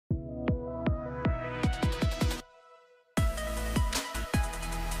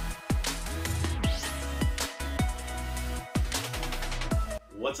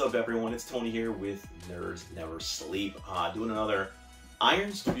What's up, everyone? It's Tony here with Nerds Never Sleep, doing another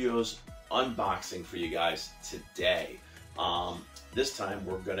Iron Studios unboxing for you guys today. This time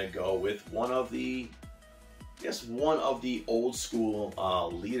we're gonna go with one of the old school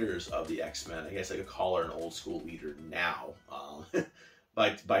leaders of the X-Men. I guess I could call her an old school leader now.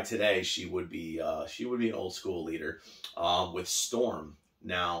 By today, she would be an old school leader with Storm.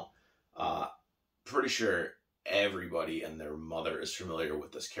 Now, pretty sure everybody and their mother is familiar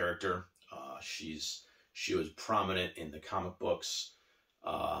with this character. She was prominent in the comic books.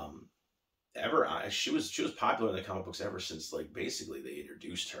 She was popular in the comic books ever since, like, basically they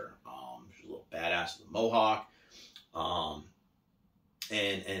introduced her. She was a little badass with a mohawk.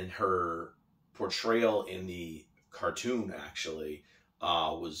 And her portrayal in the cartoon actually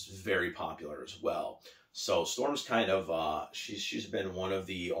was very popular as well. So Storm's kind of she's been one of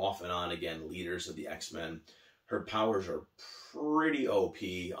the off and on again leaders of the X-Men. Her powers are pretty OP,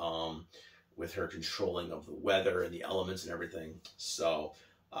 with her controlling of the weather and the elements and everything. So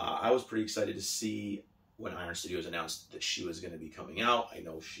I was pretty excited to see when Iron Studios announced that she was going to be coming out. I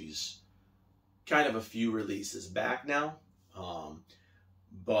know she's kind of a few releases back now,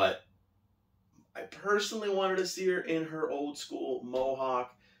 but I personally wanted to see her in her old school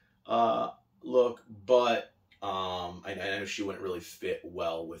mohawk look, but I know she wouldn't really fit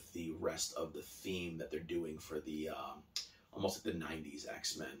well with the rest of the theme that they're doing for the almost like the 90s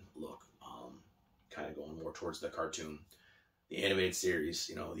X-Men look, kind of going more towards the cartoon, the animated series,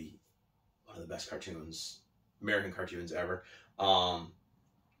 you know, one of the best cartoons, American cartoons ever. But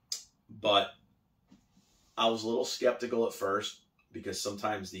I was a little skeptical at first because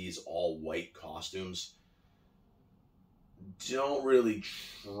sometimes these all white costumes don't really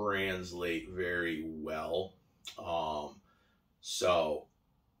translate very well. So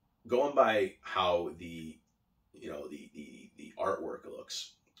going by how the artwork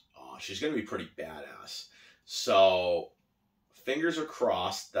looks, she's going to be pretty badass. So fingers are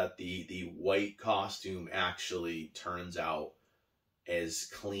crossed that the white costume actually turns out as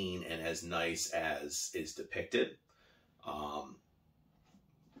clean and as nice as is depicted. I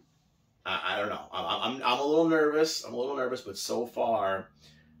don't know. I'm a little nervous. But so far,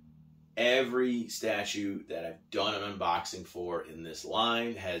 every statue that I've done an unboxing for in this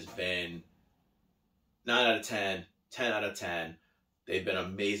line has been 9 out of 10, 10 out of 10. They've been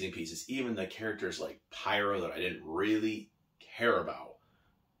amazing pieces. Even the characters like Pyro that I didn't really care about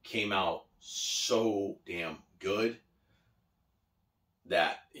came out so damn good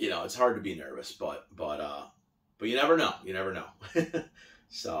that, you know, it's hard to be nervous, but you never know. You never know.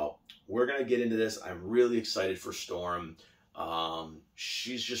 So we're going to get into this. I'm really excited for Storm.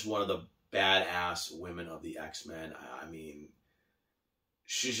 She's just one of the badass women of the X-Men. I mean,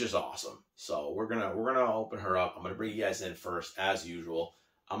 she's just awesome. So we're gonna open her up. I'm gonna bring you guys in first, as usual.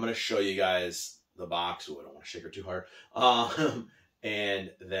 I'm gonna show you guys the box. Oh, I don't want to shake her too hard.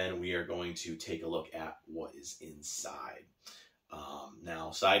 And then we are going to take a look at what is inside.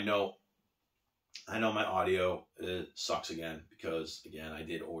 Now, side note, I know my audio sucks again because, again, I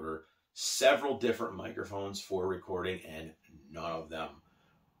did order several different microphones for recording and none of them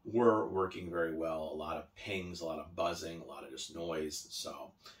were working very well. A lot of pings, a lot of buzzing, a lot of just noise.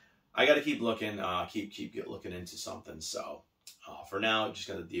 So I got to keep looking, keep looking into something. So for now, I'm just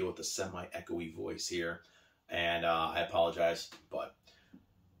going to deal with the semi-echoey voice here. And I apologize, but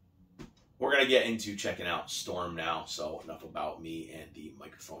we're going to get into checking out Storm now. So enough about me and the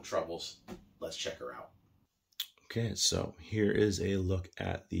microphone troubles. Let's check her out. Okay, so here is a look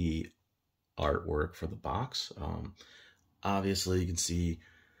at the artwork for the box. Obviously, you can see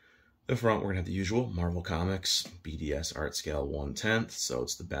the front. We're going to have the usual Marvel Comics BDS art scale 1/10. So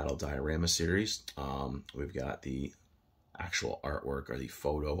it's the Battle Diorama series. We've got the actual artwork or the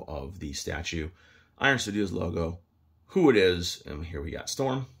photo of the statue, Iron Studios logo, who it is, and here we got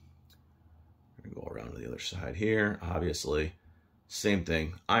Storm. We're going to go around to the other side here. Obviously, same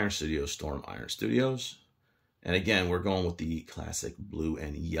thing, Iron Studios, Storm, Iron Studios. And again, we're going with the classic blue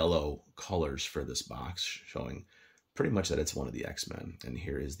and yellow colors for this box, showing pretty much that it's one of the X-Men. And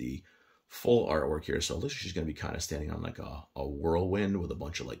here is the full artwork here. So it looks like she's going to be kind of standing on like a whirlwind with a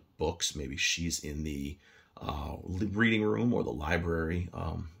bunch of like books. Maybe she's in the reading room or the library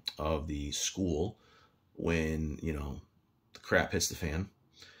of the school when, you know, the crap hits the fan.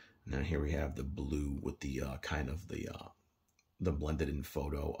 And then here we have the blue with the kind of the blended in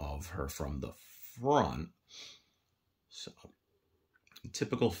photo of her from the front. So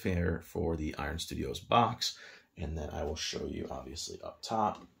typical fare for the Iron Studios box. And then I will show you, obviously, up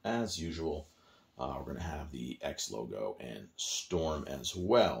top, as usual, we're going to have the X logo and Storm as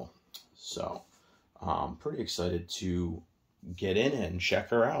well. So I'm pretty excited to get in and check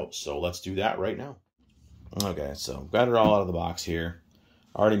her out. So let's do that right now. Okay, so got it all out of the box here.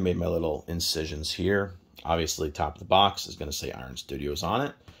 I already made my little incisions here. Obviously, top of the box is going to say Iron Studios on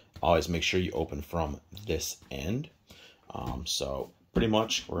it. Always make sure you open from this end. So pretty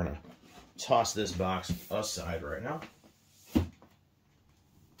much we're going to toss this box aside right now. And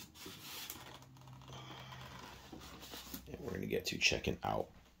we're going to get to checking out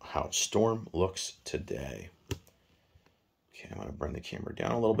how Storm looks today. Okay, I'm going to bring the camera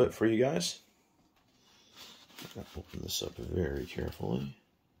down a little bit for you guys. I'm going to open this up very carefully.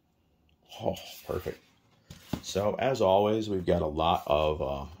 Oh, perfect. So, as always, we've got a lot of,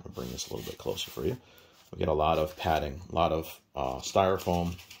 I'll bring this a little bit closer for you. We've got a lot of padding, a lot of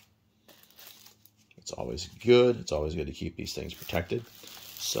styrofoam. It's always good. It's always good to keep these things protected.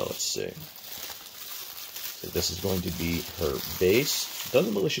 So, let's see. So, this is going to be her base.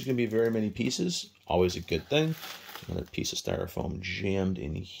 Doesn't look like she's going to be very many pieces. Always a good thing. Another piece of styrofoam jammed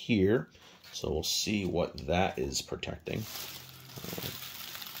in here. So, we'll see what that is protecting.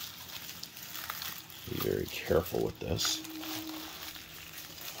 Be very careful with this.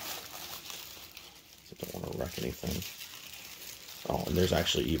 I don't want to wreck anything. Oh, and there's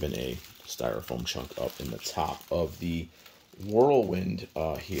actually even a styrofoam chunk up in the top of the whirlwind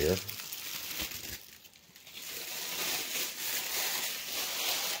here.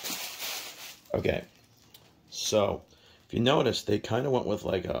 Okay, so if you notice, they kind of went with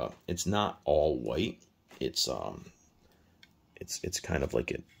like a. It's not all white. It's kind of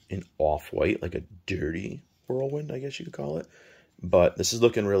like an off-white, like a dirty whirlwind, I guess you could call it. But this is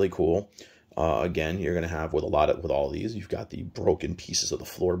looking really cool. Again, you're gonna have with all these, you've got the broken pieces of the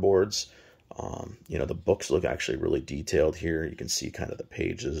floorboards. You know, the books look actually really detailed here. You can see kind of the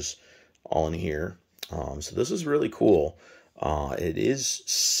pages all in here. So this is really cool. It is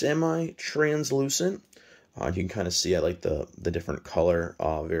semi-translucent. You can kind of see like the different color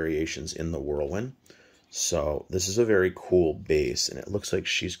variations in the whirlwind. So this is a very cool base, and it looks like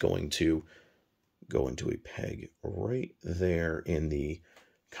she's going to go into a peg right there in the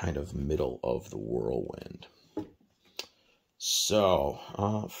kind of middle of the whirlwind. So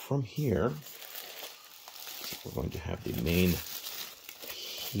from here, we're going to have the main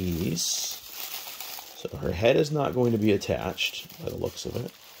piece. So her head is not going to be attached by the looks of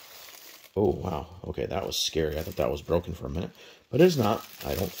it. Oh, wow. Okay, that was scary. I thought that was broken for a minute, but it's not,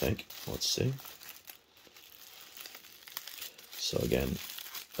 I don't think. Let's see. So again,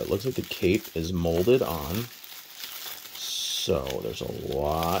 it looks like the cape is molded on. So there's a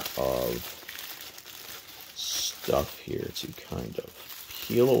lot of stuff here to kind of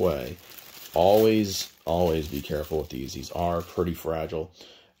peel away. Always be careful with these. These are pretty fragile.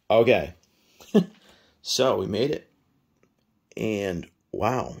 Okay. So we made it. And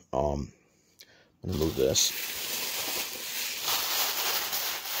wow. I'm gonna move this.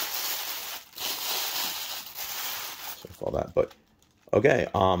 Sorry for all that, but okay,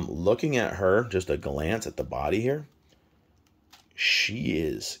 looking at her, just a glance at the body here,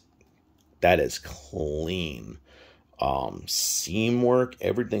 that is clean. Seam work,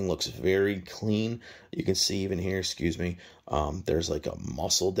 everything looks very clean. You can see even here, excuse me, there's like a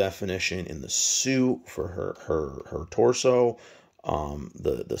muscle definition in the suit for her torso.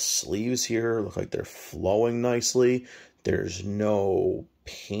 The sleeves here look like they're flowing nicely. There's no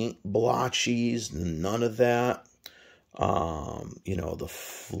paint blotches, none of that. You know, the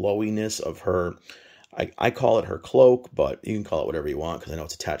flowiness of her, I call it her cloak, but you can call it whatever you want because I know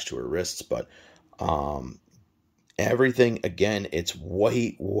it's attached to her wrists. But everything, again, it's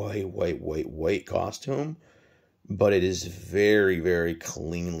white costume, but it is very, very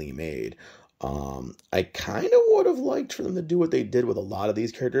cleanly made. I kind of would have liked for them to do what they did with a lot of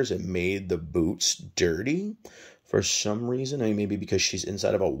these characters and made the boots dirty for some reason. I mean, maybe because she's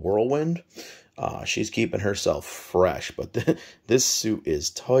inside of a whirlwind. She's keeping herself fresh, but this suit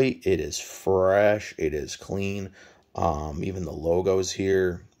is tight. It is fresh. It is clean. Even the logos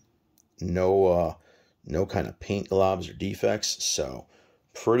here, no kind of paint globs or defects. So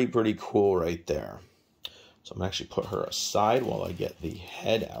pretty cool right there. So I'm gonna actually put her aside while I get the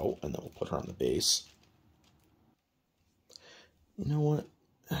head out, and then we'll put her on the base. You know what?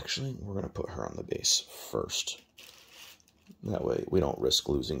 Actually, we're gonna put her on the base first. That way we don't risk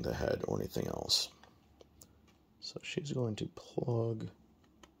losing the head or anything else. So she's going to plug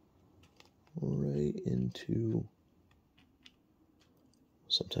right into...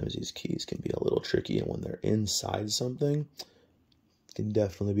 Sometimes these keys can be a little tricky, and when they're inside something, it can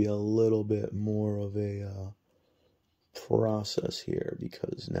definitely be a little bit more of a process here,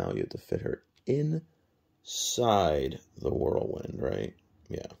 because now you have to fit her inside the whirlwind, right?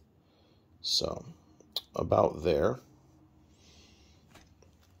 Yeah. So, about there.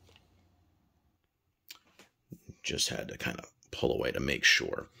 just had to kind of pull away to make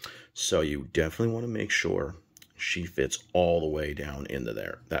sure. So you definitely want to make sure she fits all the way down into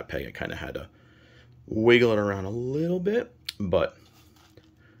there. That peg, I kind of had to wiggle it around a little bit, but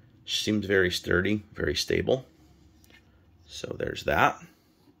she seems very sturdy, very stable. So there's that.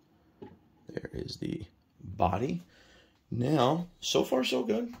 There is the body. Now, so far so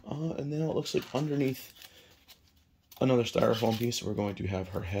good. And now it looks like underneath another styrofoam piece, we're going to have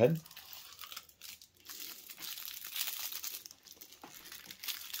her head.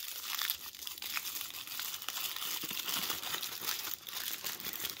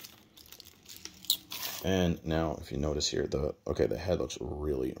 And now, if you notice here, the head looks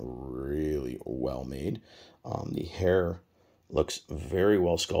really, really well made. The hair looks very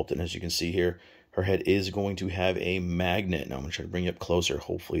well sculpted. And as you can see here, her head is going to have a magnet. Now I'm going to try to bring it up closer.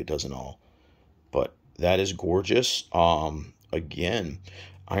 Hopefully it doesn't all. But that is gorgeous. Again,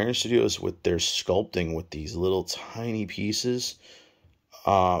 Iron Studios with their sculpting with these little tiny pieces,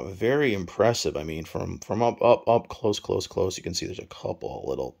 very impressive. I mean, from up close, you can see there's a couple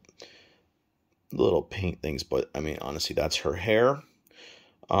little paint things, but I mean, honestly, that's her hair.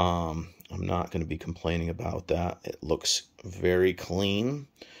 I'm not going to be complaining about that. It looks very clean.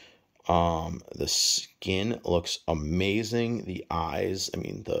 The skin looks amazing. The eyes, I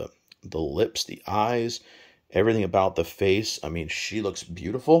mean, the lips, the eyes, everything about the face. I mean, she looks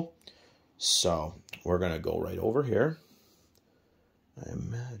beautiful. So we're going to go right over here. I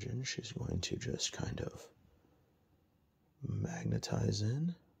imagine she's going to just kind of magnetize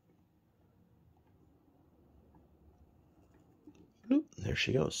in. There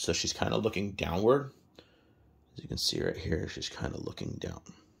she goes. So she's kind of looking downward. As you can see right here, she's kind of looking down.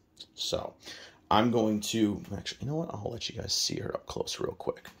 So I'm going to, actually, you know what? I'll let you guys see her up close real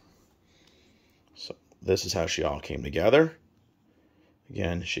quick. So this is how she all came together.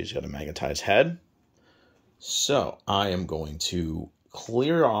 Again, she's got a magnetized head. So I am going to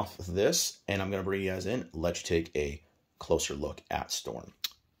clear off this, and I'm going to bring you guys in. Let you take a closer look at Storm.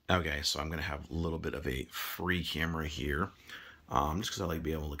 Okay, so I'm going to have a little bit of a free camera here. Just because I like to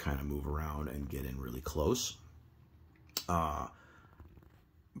be able to kind of move around and get in really close.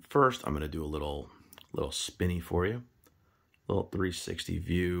 First, I'm going to do a little spinny for you. A little 360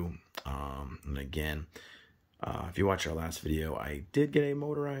 view. And again, if you watch our last video, I did get a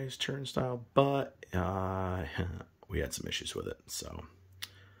motorized turnstile, but we had some issues with it. So,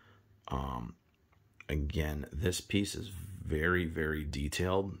 again, this piece is very, very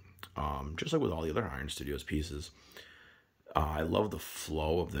detailed. Just like with all the other Iron Studios pieces. I love the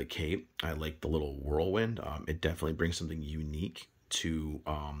flow of the cape. I like the little whirlwind. It definitely brings something unique to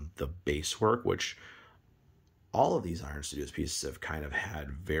the base work, which all of these Iron Studios pieces have kind of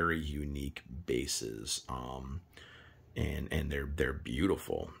had very unique bases, and they're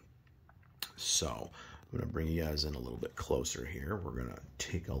beautiful. So I'm gonna bring you guys in a little bit closer here. We're gonna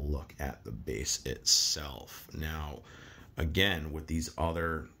take a look at the base itself. Now, again, with these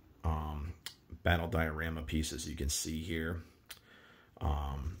other battle diorama pieces you can see here,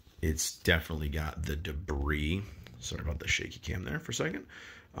 it's definitely got the debris, sorry about the shaky cam there for a second,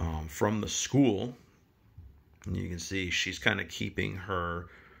 from the school. And you can see she's kind of keeping her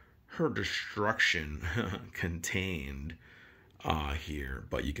destruction contained here,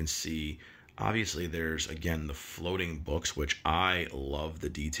 but you can see obviously there's, again, the floating books, which I love the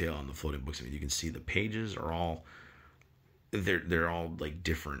detail on the floating books. I mean, you can see the pages are all, they're all like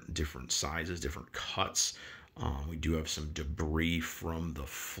different sizes, different cuts. We do have some debris from the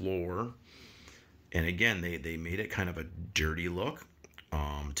floor, and again, they made it kind of a dirty look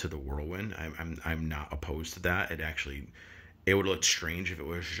to the whirlwind. I'm not opposed to that. It would look strange if it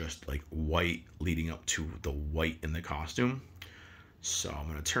was just like white leading up to the white in the costume. So I'm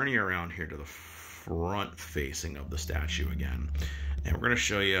going to turn you around here to the front facing of the statue again, and we're going to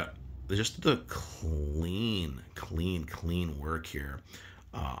show you just the clean work here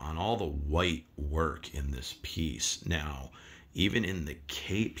on all the white work in this piece. Now, even in the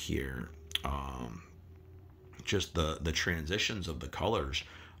cape here, just the transitions of the colors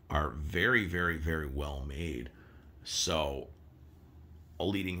are very, very, very well made. So,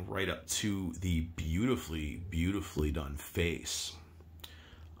 leading right up to the beautifully done face.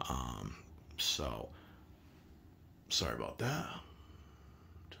 So, sorry about that.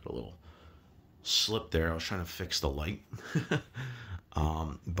 Did a little slip there. I was trying to fix the light.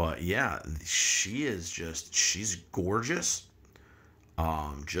 But yeah, she's gorgeous.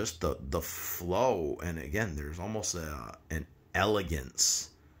 Just the flow, and again, there's almost an elegance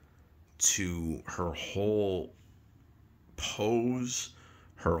to her whole pose,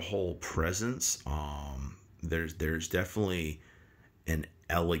 her whole presence. There's definitely an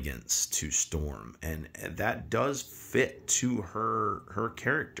elegance to Storm, and that does fit to her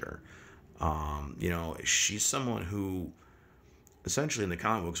character. You know, she's someone who essentially in the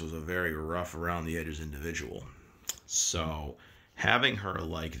comic books was a very rough around the edges individual. So having her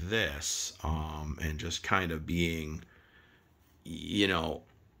like this, and just kind of being, you know,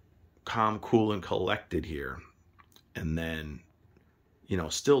 calm, cool, and collected here, and then, you know,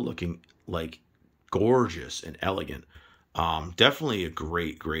 still looking like gorgeous and elegant. Definitely a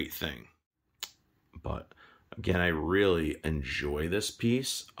great thing. But again, I really enjoy this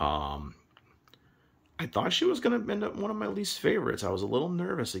piece. I thought she was going to end up one of my least favorites. I was a little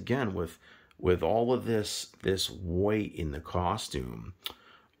nervous again with all of this weight in the costume.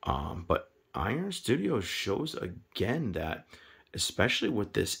 But Iron Studios shows again that, especially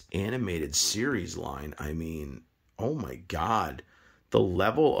with this animated series line, I mean, oh my God, the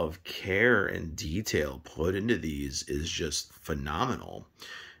level of care and detail put into these is just phenomenal.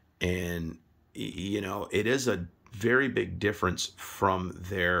 And, you know, it is a very big difference from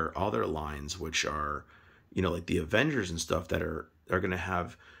their other lines, which are, you know, like the Avengers and stuff that are going to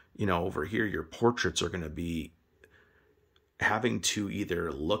have, you know, over here, your portraits are going to be having to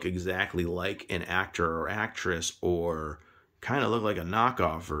either look exactly like an actor or actress or kind of look like a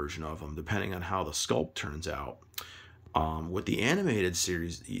knockoff version of them, depending on how the sculpt turns out. With the animated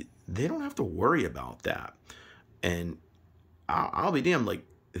series, they don't have to worry about that. And I'll be damned, like,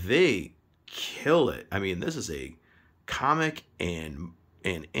 they kill it. I mean, this is a comic and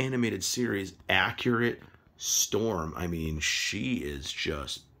an animated series accurate Storm. I mean, she is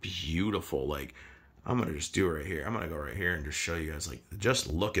just beautiful. Like, I'm gonna just do it right here. I'm gonna go right here and just show you guys. Like,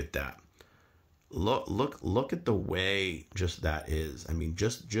 just look at that. Look at the way just that is. I mean,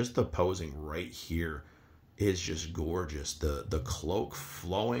 just the posing right here is just gorgeous. The cloak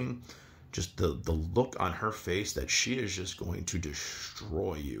flowing, just the look on her face that she is just going to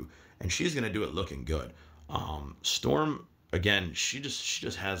destroy you, and she's gonna do it looking good. Storm, again, she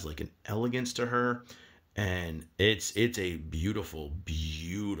just has like an elegance to her, and it's a beautiful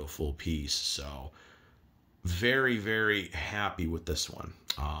piece. So very happy with this one.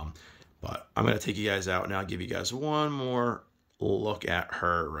 But I'm gonna take you guys out now, give you guys one more look at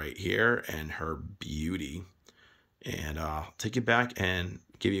her right here and her beauty, and take you back and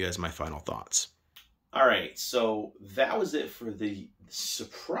give you guys my final thoughts. All right, so that was it for the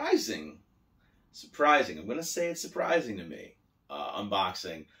surprising, I'm going to say it's surprising to me,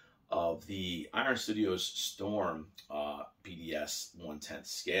 unboxing of the Iron Studios Storm BDS 1/10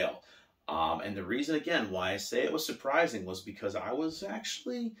 scale. And the reason, again, why I say it was surprising was because I was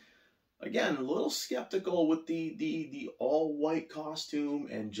actually, again, a little skeptical with the all-white costume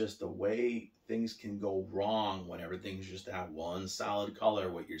and just the way things can go wrong when everything's just that one solid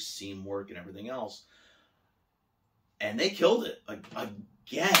color with your seam work and everything else. And they killed it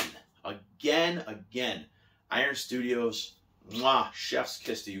again. Iron Studios, mwah, chef's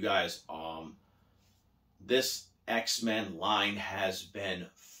kiss to you guys. This X-Men line has been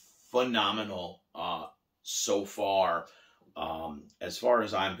phenomenal so far. As far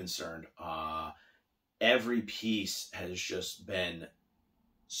as I'm concerned, every piece has just been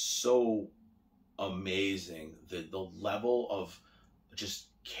so amazing. The level of just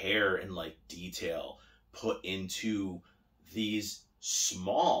care and like detail put into these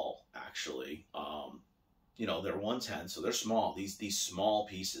small, actually, you know, they're 1/10, so they're small. These small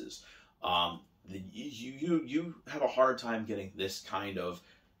pieces, you have a hard time getting this kind of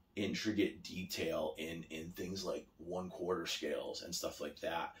intricate detail in things like 1/4 scales and stuff like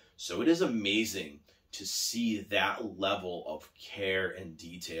that. So it is amazing to see that level of care and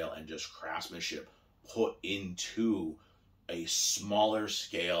detail and just craftsmanship put into a smaller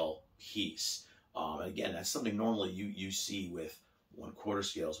scale piece. Again, that's something normally you see with 1/4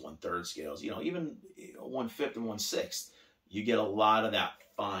 scales, 1/3 scales, you know, even 1/5 and 1/6. You get a lot of that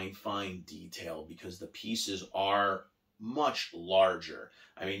fine detail because the pieces are much larger.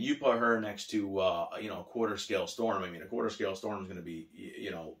 I mean, you put her next to, you know, a 1/4 scale Storm. I mean, a 1/4 scale Storm is going to be,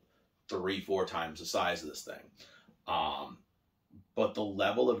 you know, 3-4 times the size of this thing. But the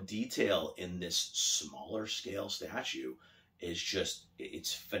level of detail in this smaller scale statue is just,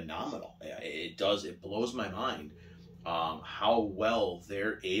 it's phenomenal. It blows my mind how well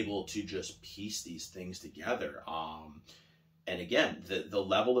they're able to just piece these things together. And again, the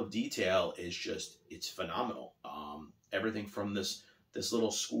level of detail is just, it's phenomenal. Everything from this little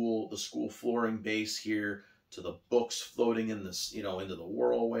the school flooring base here, to the books floating in this, you know, into the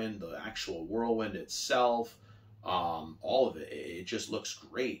whirlwind, the actual whirlwind itself, all of it just looks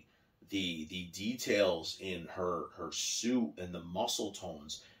great. The details in her suit and the muscle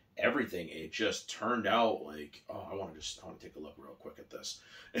tones, everything. It just turned out like, oh, I want to take a look real quick at this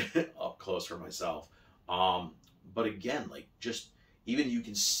up close for myself. But again, like just even you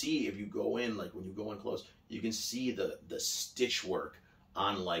can see if you go in, like when you go in close, you can see the stitch work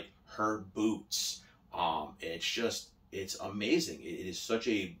on like her boots. It's amazing. It is such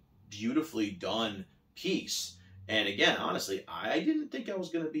a beautifully done piece. And again, honestly, I didn't think I was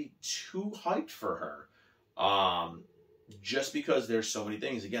going to be too hyped for her. Just because there's so many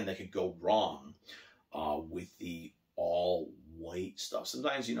things, again, that could go wrong with the all white stuff.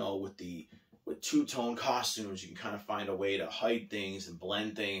 Sometimes, you know, with two-tone costumes, you can kind of find a way to hide things and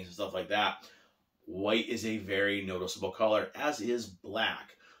blend things and stuff like that. White is a very noticeable color, as is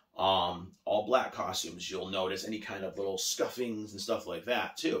black. All black costumes, you'll notice any kind of little scuffings and stuff like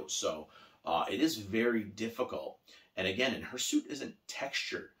that too. So it is very difficult. And again, and her suit isn't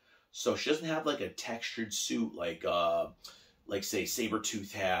textured. So she doesn't have like a textured suit like say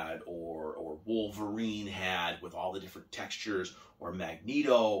Sabretooth had or Wolverine had with all the different textures, or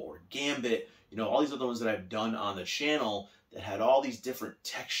Magneto or Gambit. You know, all these other ones that I've done on the channel that had all these different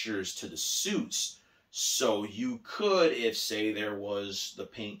textures to the suits. So you could, if say there was, the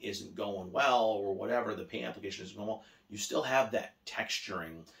paint isn't going well or whatever, the paint application isn't going well, you still have that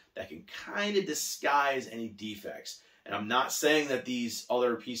texturing that can kind of disguise any defects. And I'm not saying that these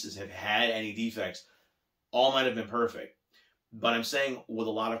other pieces have had any defects. All might have been perfect. But I'm saying with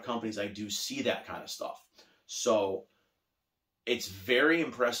a lot of companies, I do see that kind of stuff. So it's very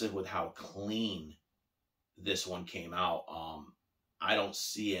impressive with how clean this one came out. I don't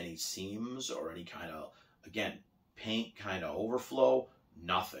see any seams or any kind of, again, paint kind of overflow,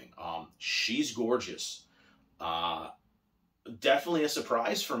 nothing. She's gorgeous. Definitely a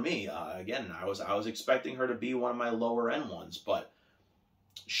surprise for me. Again, I was expecting her to be one of my lower end ones, but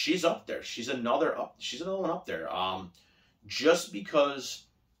she's up there. She's another one up there. Just because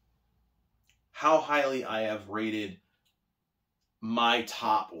how highly I have rated my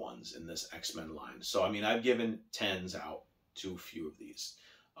top ones in this X-Men line. So, I mean, I've given 10s out to a few of these.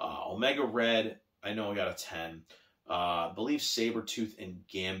 Omega Red, I know I got a 10. I believe Sabretooth and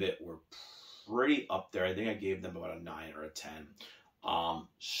Gambit were pretty up there. I think I gave them about a 9 or a 10.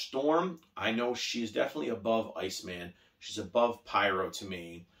 Storm, I know she's definitely above Iceman. She's above Pyro to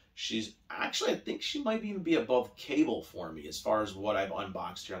me. She's actually, I think she might even be above Cable for me as far as what I've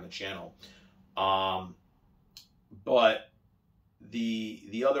unboxed here on the channel. But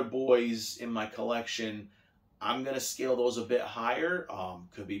the other boys in my collection, I'm going to scale those a bit higher.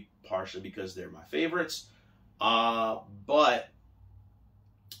 Could be partially because they're my favorites. But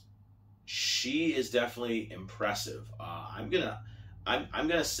she is definitely impressive. I'm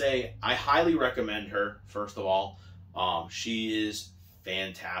gonna say I highly recommend her. First of all, she is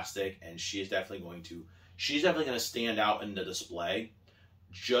fantastic, and she's definitely going to stand out in the display,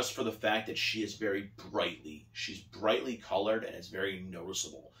 just for the fact that she's brightly colored, and it's very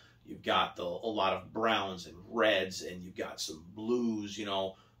noticeable. You've got a lot of browns and reds, and you've got some blues. You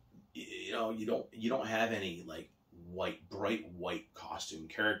don't have any like bright white costume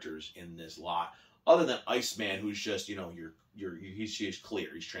characters in this lot, other than Iceman, who's just, he's clear,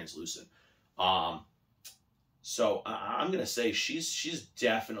 he's translucent. So I'm gonna say she's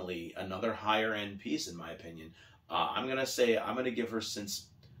definitely another higher end piece in my opinion. I'm gonna give her, since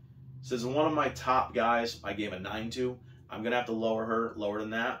one of my top guys I gave a 9 to, I'm gonna have to lower her lower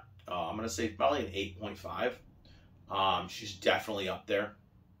than that. I'm gonna say probably an 8.5. She's definitely up there.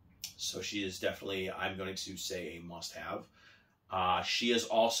 So she is definitely, I'm going to say, a must-have. She is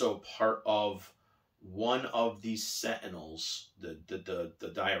also part of one of these Sentinels, the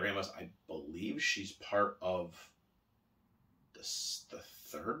dioramas. I believe she's part of the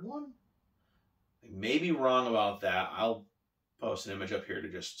third one. I may be wrong about that. I'll post an image up here to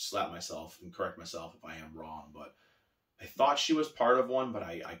just slap myself and correct myself if I am wrong. But I thought she was part of one, but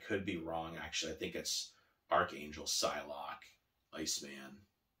I could be wrong. Actually, I think it's Archangel, Psylocke, Iceman.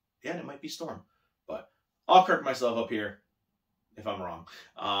 Yeah, it might be Storm, but I'll correct myself up here if I'm wrong.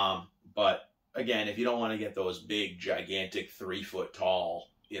 But again, if you don't want to get those big, gigantic, 3-foot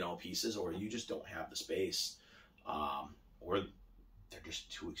tall, pieces, or you just don't have the space, or they're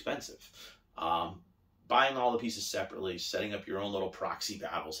just too expensive, buying all the pieces separately, setting up your own little proxy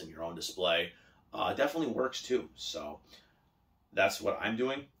battles in your own display, definitely works too. So that's what I'm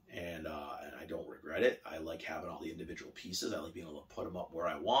doing. And I don't regret it. I like having all the individual pieces. I like being able to put them up where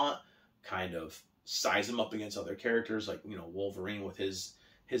I want, kind of size them up against other characters, like, Wolverine with his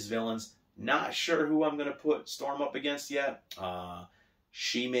villains. Not sure who I'm going to put Storm up against yet.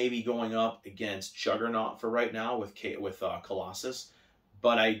 She may be going up against Juggernaut for right now with Colossus.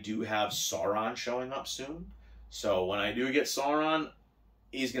 But I do have Sauron showing up soon. So when I do get Sauron,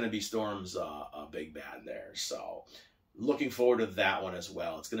 he's going to be Storm's a big bad there. So looking forward to that one as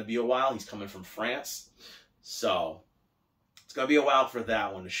well. It's going to be a while. He's coming from France. So it's going to be a while for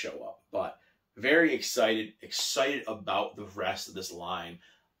that one to show up. But very excited about the rest of this line.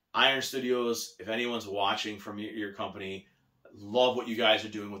 Iron Studios, if anyone's watching from your company, love what you guys are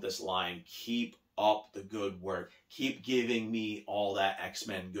doing with this line. Keep up the good work. Keep giving me all that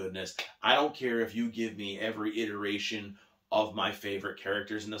X-Men goodness. I don't care if you give me every iteration of my favorite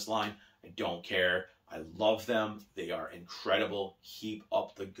characters in this line. I don't care. I love them. They are incredible. Keep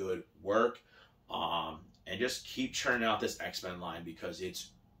up the good work. And just keep churning out this X-Men line because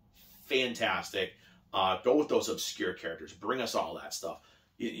it's fantastic. Go with those obscure characters. Bring us all that stuff.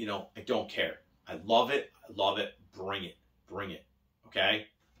 You know, I don't care. I love it. I love it. Bring it. Bring it. Okay?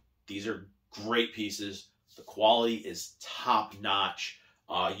 These are great pieces. The quality is top notch.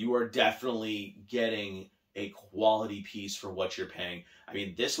 You are definitely getting a quality piece for what you're paying. I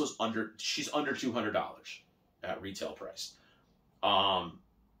mean, this was she's under $200 at retail price.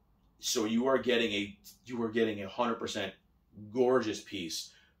 So you are getting a 100% gorgeous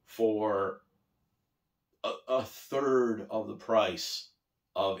piece for a third of the price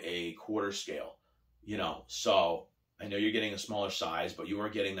of a quarter scale, you know. So I know you're getting a smaller size, but you are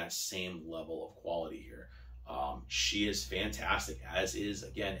getting that same level of quality here. She is fantastic, as is,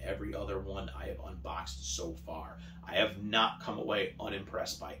 again, every other one I have unboxed so far. I have not come away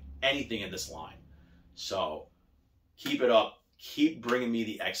unimpressed by anything in this line. So keep it up. Keep bringing me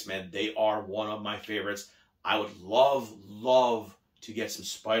the X-Men. They are one of my favorites. I would love to get some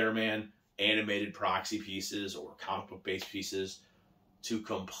Spider-Man animated proxy pieces or comic book based pieces to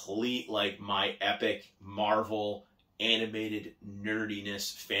complete like my epic Marvel animated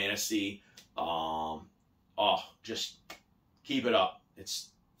nerdiness fantasy. Just keep it up. It's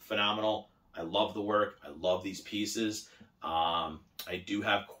phenomenal. I love the work. I love these pieces. I do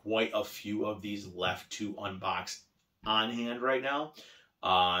have quite a few of these left to unbox on hand right now.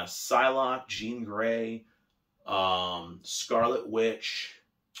 Psylocke, Jean Grey, Scarlet Witch,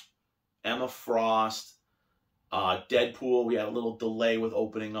 Emma Frost, Deadpool. We had a little delay with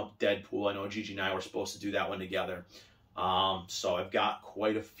opening up Deadpool. I know Gigi and I were supposed to do that one together. So I've got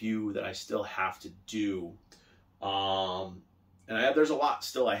quite a few that I still have to do. And there's a lot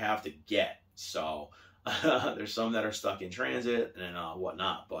still I have to get. So there's some that are stuck in transit and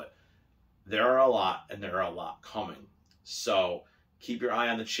whatnot. But there are a lot, and there are a lot coming. So keep your eye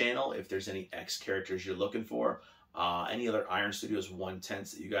on the channel if there's any X characters you're looking for. Any other Iron Studios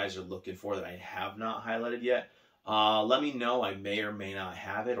 110s that you guys are looking for that I have not highlighted yet. Let me know. I may or may not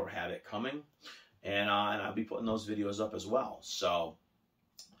have it or have it coming. And I'll be putting those videos up as well. So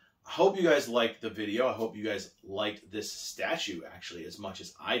I hope you guys liked the video. I hope you guys liked this statue actually as much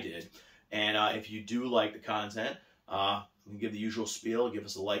as I did. And if you do like the content, you can give the usual spiel. Give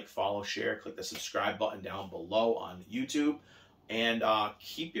us a like, follow, share. Click the subscribe button down below on YouTube. And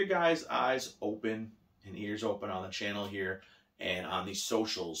keep your guys' eyes open and ears open on the channel here and on these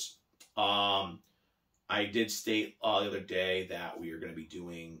socials. I did state the other day that we are going to be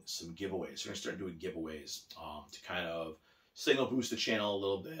doing some giveaways. We're going to start doing giveaways to kind of signal boost the channel a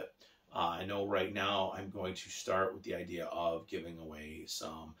little bit. I know right now I'm going to start with the idea of giving away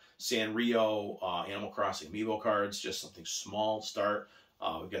some Sanrio Animal Crossing Amiibo cards, just something small to start.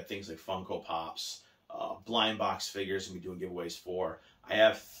 We've got things like Funko Pops, blind box figures and we're doing giveaways for. I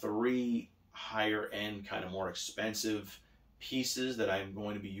have 3 higher end, kind of more expensive pieces that I'm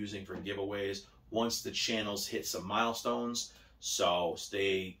going to be using for giveaways once the channels hit some milestones. So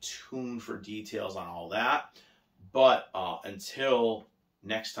stay tuned for details on all that. But until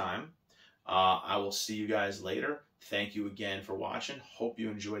next time, I will see you guys later. Thank you again for watching. Hope you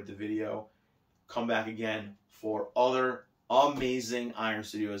enjoyed the video. Come back again for other amazing Iron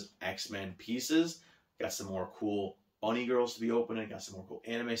Studios X-Men pieces. Got some more cool Bunny Girls to be opening. Got some more cool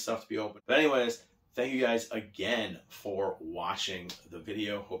anime stuff to be open. But anyways, thank you guys again for watching the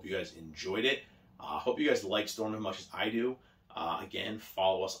video. Hope you guys enjoyed it. Hope you guys like Storm as much as I do. Again,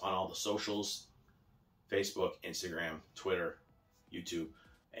 follow us on all the socials. Facebook, Instagram, Twitter, YouTube.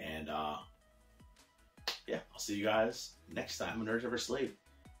 And yeah, I'll see you guys next time on Nerds Never Sleep.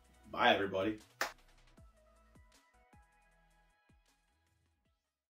 Bye, everybody.